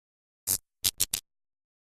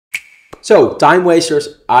So, time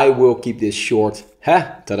wasters, I will keep this short.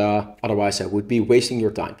 Ha, ta-da, otherwise I would be wasting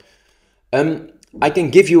your time. I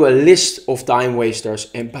can give you a list of time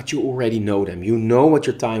wasters, but you already know them. You know what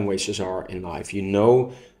your time wasters are in life. You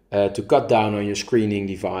know to cut down on your screening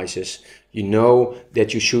devices. You know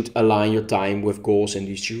that you should align your time with goals, and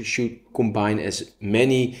you should combine as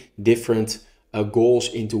many different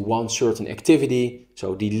goals into one certain activity.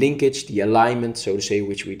 So the linkage, the alignment, so to say,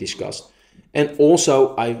 which we discussed. And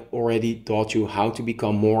also, I've already taught you how to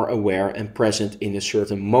become more aware and present in a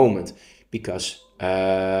certain moment, because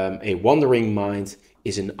a wandering mind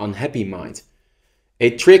is an unhappy mind. A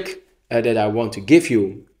trick that I want to give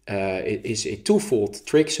you is a twofold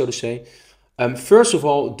trick, so to say. First of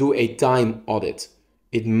all, do a time audit.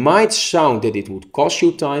 It might sound that it would cost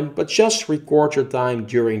you time, but just record your time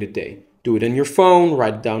during the day. Do it on your phone,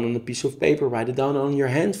 write it down on a piece of paper, write it down on your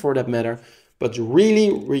hand for that matter. But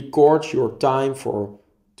really record your time for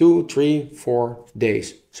 2, 3, 4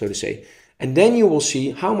 days, so to say. And then you will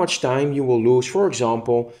see how much time you will lose, for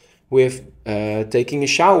example, with taking a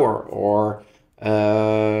shower or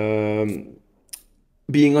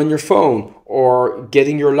being on your phone or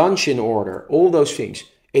getting your lunch in order, all those things.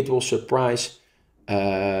 It will surprise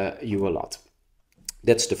you a lot.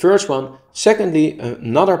 That's the first one. Secondly,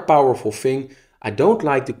 another powerful thing, I don't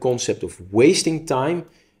like the concept of wasting time.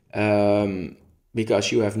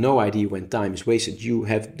 Because you have no idea when time is wasted. You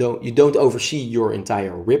don't oversee your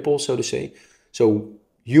entire ripple, so to say. So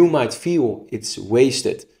you might feel it's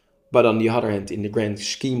wasted, but on the other hand, in the grand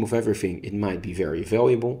scheme of everything, it might be very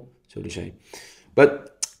valuable, so to say. But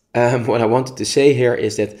what I wanted to say here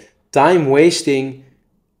is that time wasting,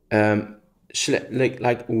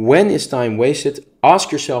 like when is time wasted?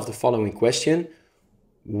 Ask yourself the following question.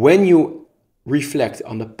 When you reflect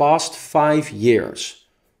on the past 5 years,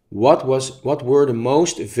 what were the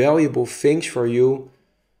most valuable things for you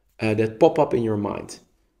that pop up in your mind?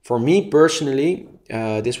 For me personally,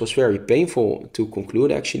 this was very painful to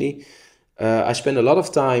conclude actually. I spent a lot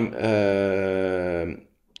of time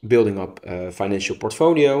building up a financial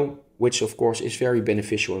portfolio, which of course is very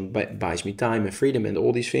beneficial and buys me time and freedom and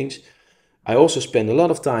all these things. I also spend a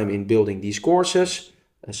lot of time in building these courses.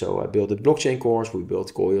 So I built a blockchain course, we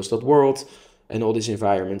built Coils.world and all this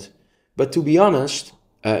environment. But to be honest,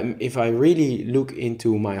 if I really look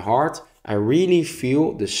into my heart, I really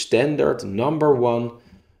feel the standard number one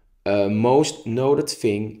most noted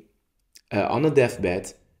thing on a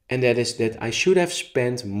deathbed, and that is that I should have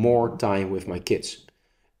spent more time with my kids.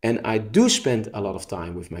 And I do spend a lot of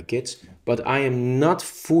time with my kids, but I am not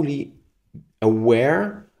fully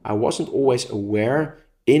aware. I wasn't always aware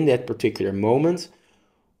in that particular moment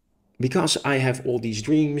because I have all these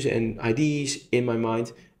dreams and ideas in my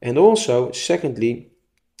mind. And also, secondly,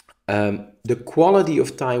 the quality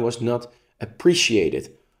of time was not appreciated.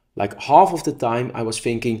 Like half of the time I was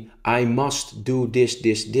thinking, I must do this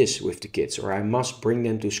with the kids, or I must bring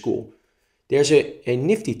them to school. There's a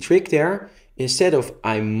nifty trick there. Instead of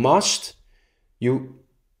I must, you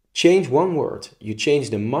change one word. You change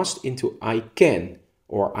the must into I can,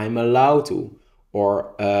 or I'm allowed to,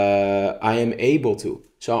 or I am able to.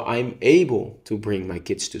 So I'm able to bring my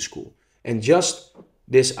kids to school. And just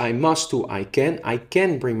this I must to I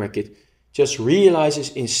can bring my kid, just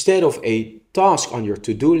realizes instead of a task on your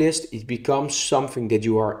to-do list, it becomes something that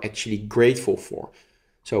you are actually grateful for.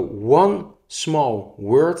 So one small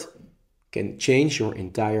word can change your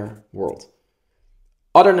entire world.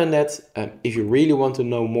 Other than that, if you really want to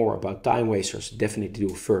know more about time wasters, definitely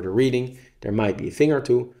do further reading. There might be a thing or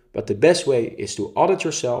two, but the best way is to audit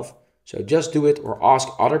yourself. So just do it or ask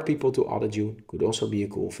other people to audit you. Could also be a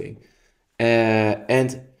cool thing.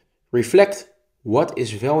 And reflect what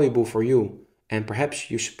is valuable for you. And perhaps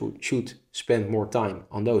you should spend more time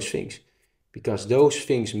on those things, because those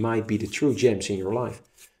things might be the true gems in your life.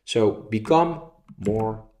 So become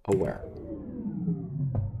more aware.